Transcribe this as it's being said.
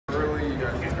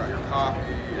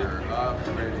coffee, you're up,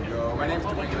 you're ready to go. My name's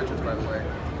Dwayne Richards, by the way.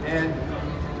 And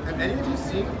have any of you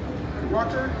seen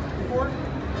Walker before?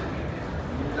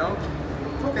 No?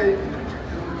 It's okay.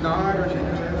 Nod or shake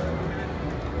your head.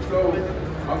 So,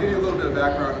 I'll give you a little bit of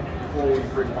background before we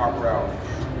bring Walker out.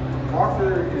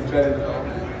 Walker has been in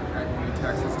development at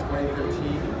Humanoid since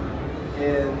 2015.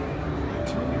 And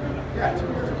 2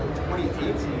 years ago,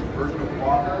 2018, version of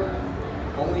Walker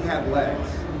only had legs,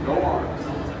 no arms.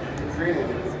 Granted,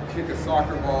 it could kick a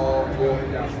soccer ball, go up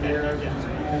and downstairs, which was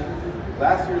cool.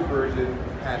 Last year's version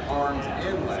had arms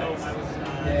and legs,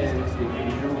 and it could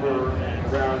maneuver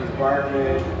around the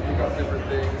environment, pick up different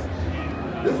things.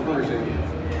 This version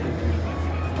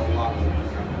is a lot more.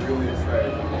 I'm really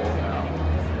excited to roll it out.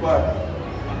 But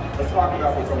let's talk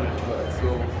about what's under the hood. So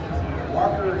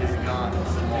Walker is not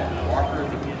small. Walker is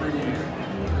a pretty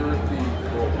girthy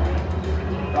robot.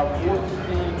 About 4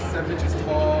 feet, 7 inches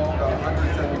tall, about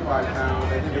 175 pounds.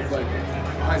 I think it's like a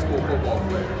high school football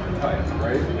player type,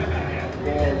 right?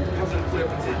 And it comes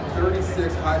equipped with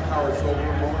 36 high-powered servo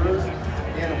motors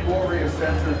and a full array of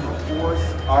sensors for force,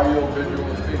 audio, visual,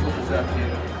 and spatial perception,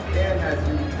 and has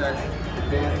Unitech's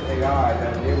advanced AI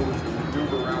that enables it to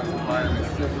maneuver around its environment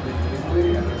simply and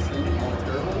easily, as you'll see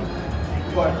momentarily.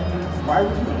 But why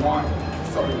would you want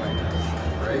something like this,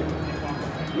 right?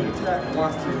 Unitech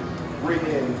wants to bring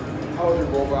in intelligent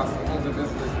robots to homes and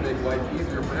businesses to make life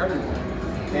easier for everyone.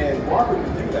 And Walker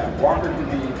can do that. Walker can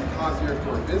be a concierge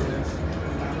for a business.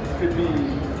 It could be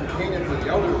a companion for the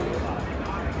elderly.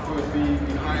 It could be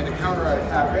behind the counter at a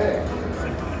cafe.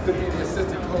 It could be the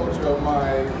assistant coach of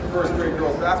my first grade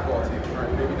girls basketball team. All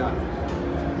right, maybe not.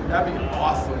 That'd be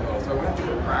awesome though. So I wouldn't have to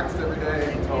go to practice every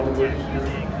day and tell them where to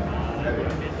shoot.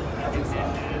 That's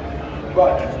exciting.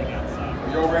 But are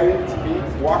you all ready to meet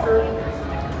Walker?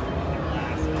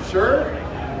 Sure?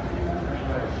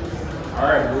 All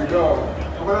right, here we go.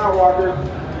 Come on out, Walker.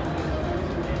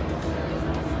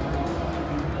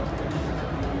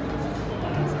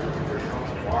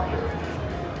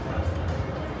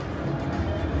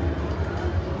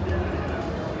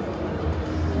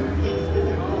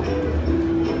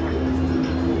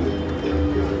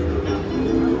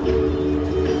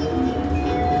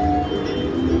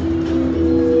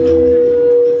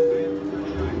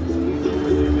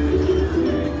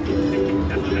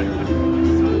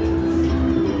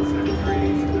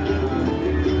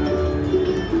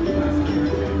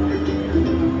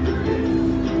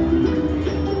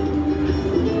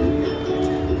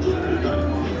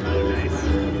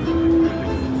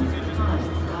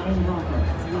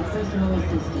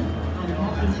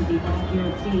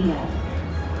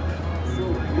 So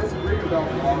what's great about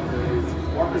Walker is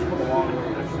Walker's come a long way,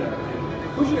 like I said. And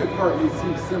pushing a cart may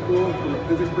seem simple from a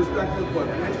physics perspective, but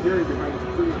the engineering behind it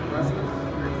is pretty impressive.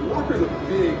 Walker's a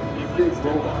big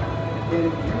robot, and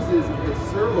it uses its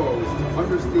servos to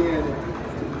understand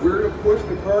where to push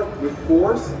the cart with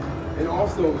force, and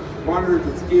also monitors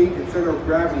its gait and center of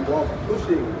gravity while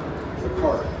pushing the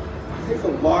cart. It takes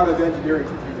a lot of engineering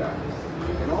to do that.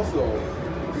 And also,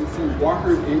 you can see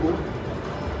Walker is able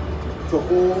to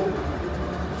hold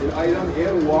an item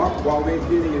and walk while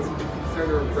maintaining its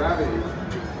center of gravity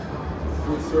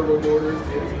with servo motors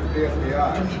and its advanced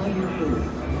AI.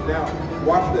 Now,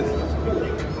 watch this, it's cool.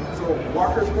 So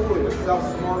Walker's holding just how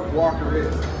smart Walker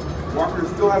is. Walker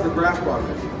still has a grasp on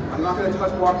this. I'm not going to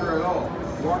touch Walker at all.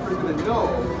 Walker's going to know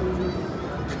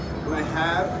when I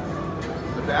have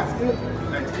the basket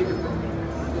and I take it from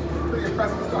him. Pretty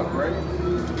impressive stuff, right?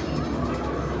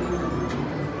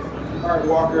 All right,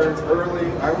 Walker, it's early.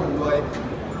 I would like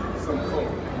some Coke.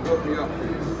 Hook me up,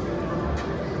 please.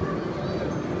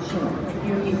 Sure,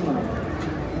 here you go.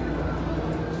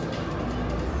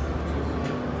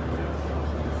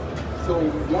 So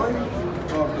one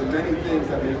of the many things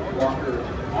that make Walker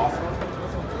awesome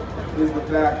is the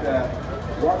fact that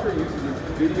Walker uses its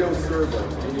video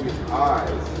servos, meaning its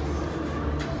eyes,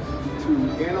 to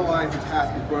analyze the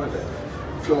task in front of it.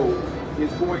 So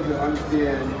it's going to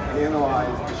understand and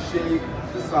analyze the shape,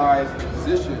 the size, the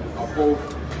position of both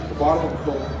the bottle of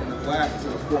Coke and the glass it's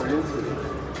going to pour it into.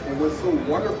 And what's so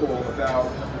wonderful about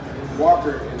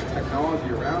Walker and the technology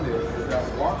around it is that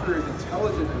Walker is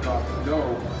intelligent enough to know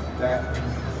that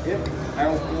if I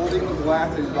was holding the glass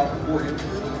that he's about to pour into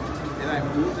and I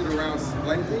moved it around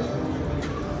slightly,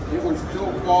 it would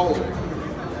still follow it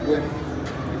with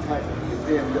the type of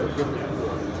exam that it's looking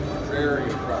for. Very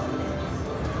impressive.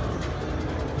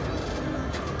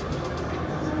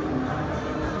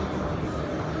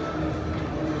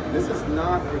 This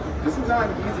is not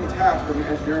an easy task from an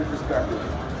engineering perspective.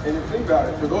 And if you think about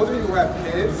it, for those of you who have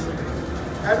kids,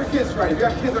 have your kids try it. If you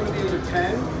have kids under the age of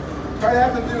 10, try to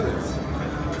have them do this.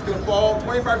 It's going to fall.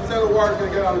 25% of the water is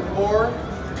going to get on the floor.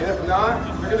 And if not,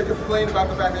 you're going to complain about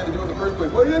the fact that they had to do it in the first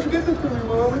place. Why did you have to get this for me,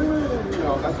 Mom? You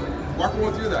know, Walker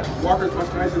won't do that. Walker is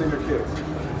much nicer than your kids.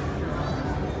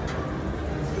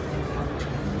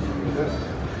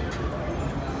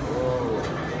 Oh,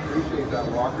 appreciate that,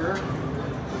 Walker.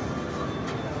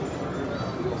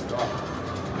 Cool stuff.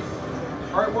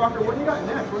 All right, Walker, what do you got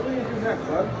next? What are we going to do next,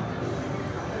 bud?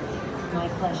 My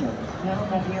pleasure. Now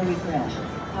have your refresh.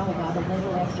 How about a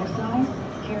little exercise?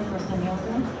 Care for some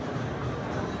yoga?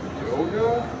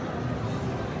 Yoga?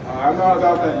 I'm not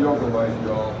about that yoga life,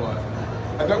 y'all, but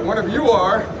I bet one of you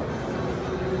are.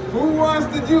 Who wants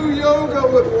to do yoga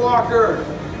with Walker?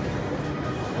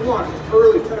 Come on, it's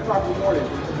early, 10 o'clock in the morning.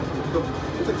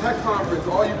 It's a tech conference.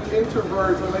 All you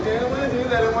introverts are like, I don't want to do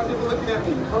that. I want people looking at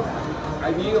me. Come on.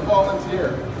 I need a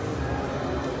volunteer.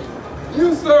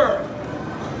 You, sir.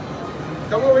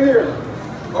 Come over here.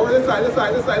 Over this side, this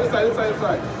side, this side, this side, this side, this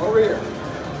side. Over here.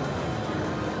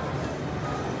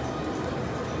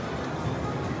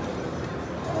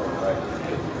 All right.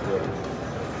 Good.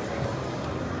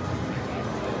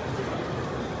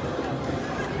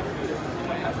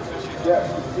 Yes.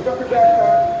 Pick up your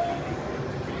backpack.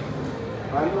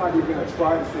 I'm not even going to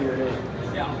try to say your name.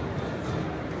 Yeah.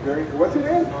 What's your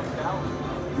name?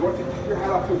 You want to keep your hat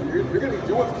off because you're going to be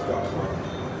doing some stuff.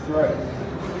 That's right.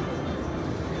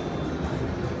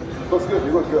 Looks good.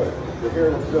 You look good. Your hair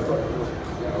looks just like you.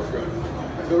 Yeah, looks good.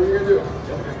 So what you're going to do?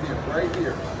 You're going to stand right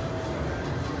here.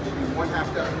 Maybe one half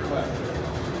step to your left.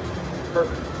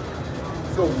 Perfect.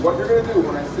 So what you're going to do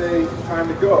when I say it's time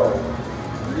to go,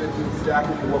 you're going to do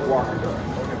exactly what Walker does.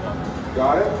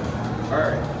 Got it? All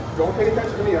right. Don't pay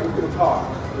attention to me. I'm just going to talk.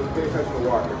 Just pay attention to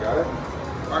Walker. Got it?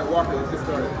 All right, Walker, let's get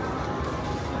started.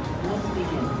 Let's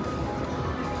begin.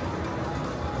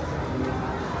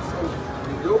 So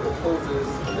the yoga poses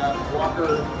that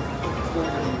Walker is going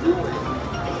to be doing,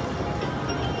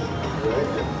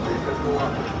 right?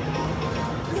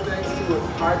 Is thanks to its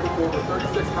high performance,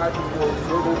 36 high performance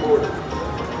servo motors,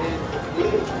 and it's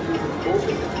able to use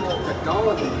motion control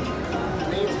technology to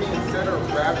maintain center of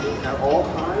gravity at all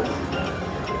times.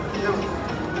 Now,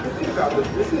 think about this.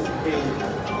 This is a big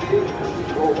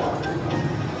robot.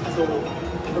 So,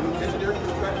 from an engineering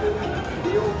perspective, to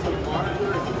be able to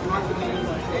monitor and constantly use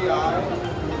AI,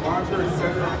 monitor its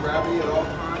center of gravity at all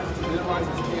times to minimize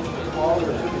its chance of falling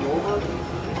or tipping over,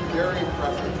 very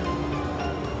impressive.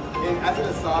 And as an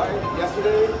aside,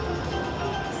 yesterday,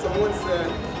 someone said,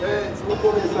 hey, someone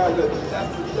pulled me aside that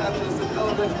that's just an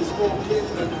elementary school kid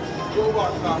in a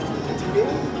robot costume. And to me,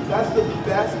 that's the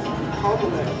best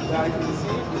compliment that I can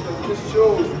receive because it just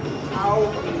shows how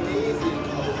amazing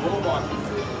of a robot this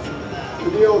is to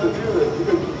be able to do this.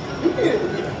 Because you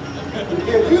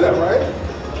can't do that, right?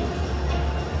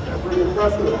 That's pretty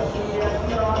impressive.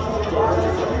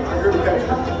 I'm here to catch you.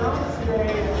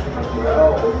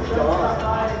 Well done.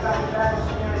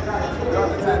 Yeah,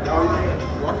 that's it. Now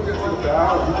you're walking into the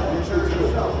bow. You should too.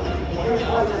 Good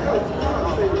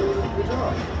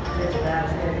job.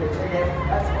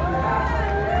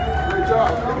 Great job.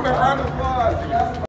 Give me a round of applause.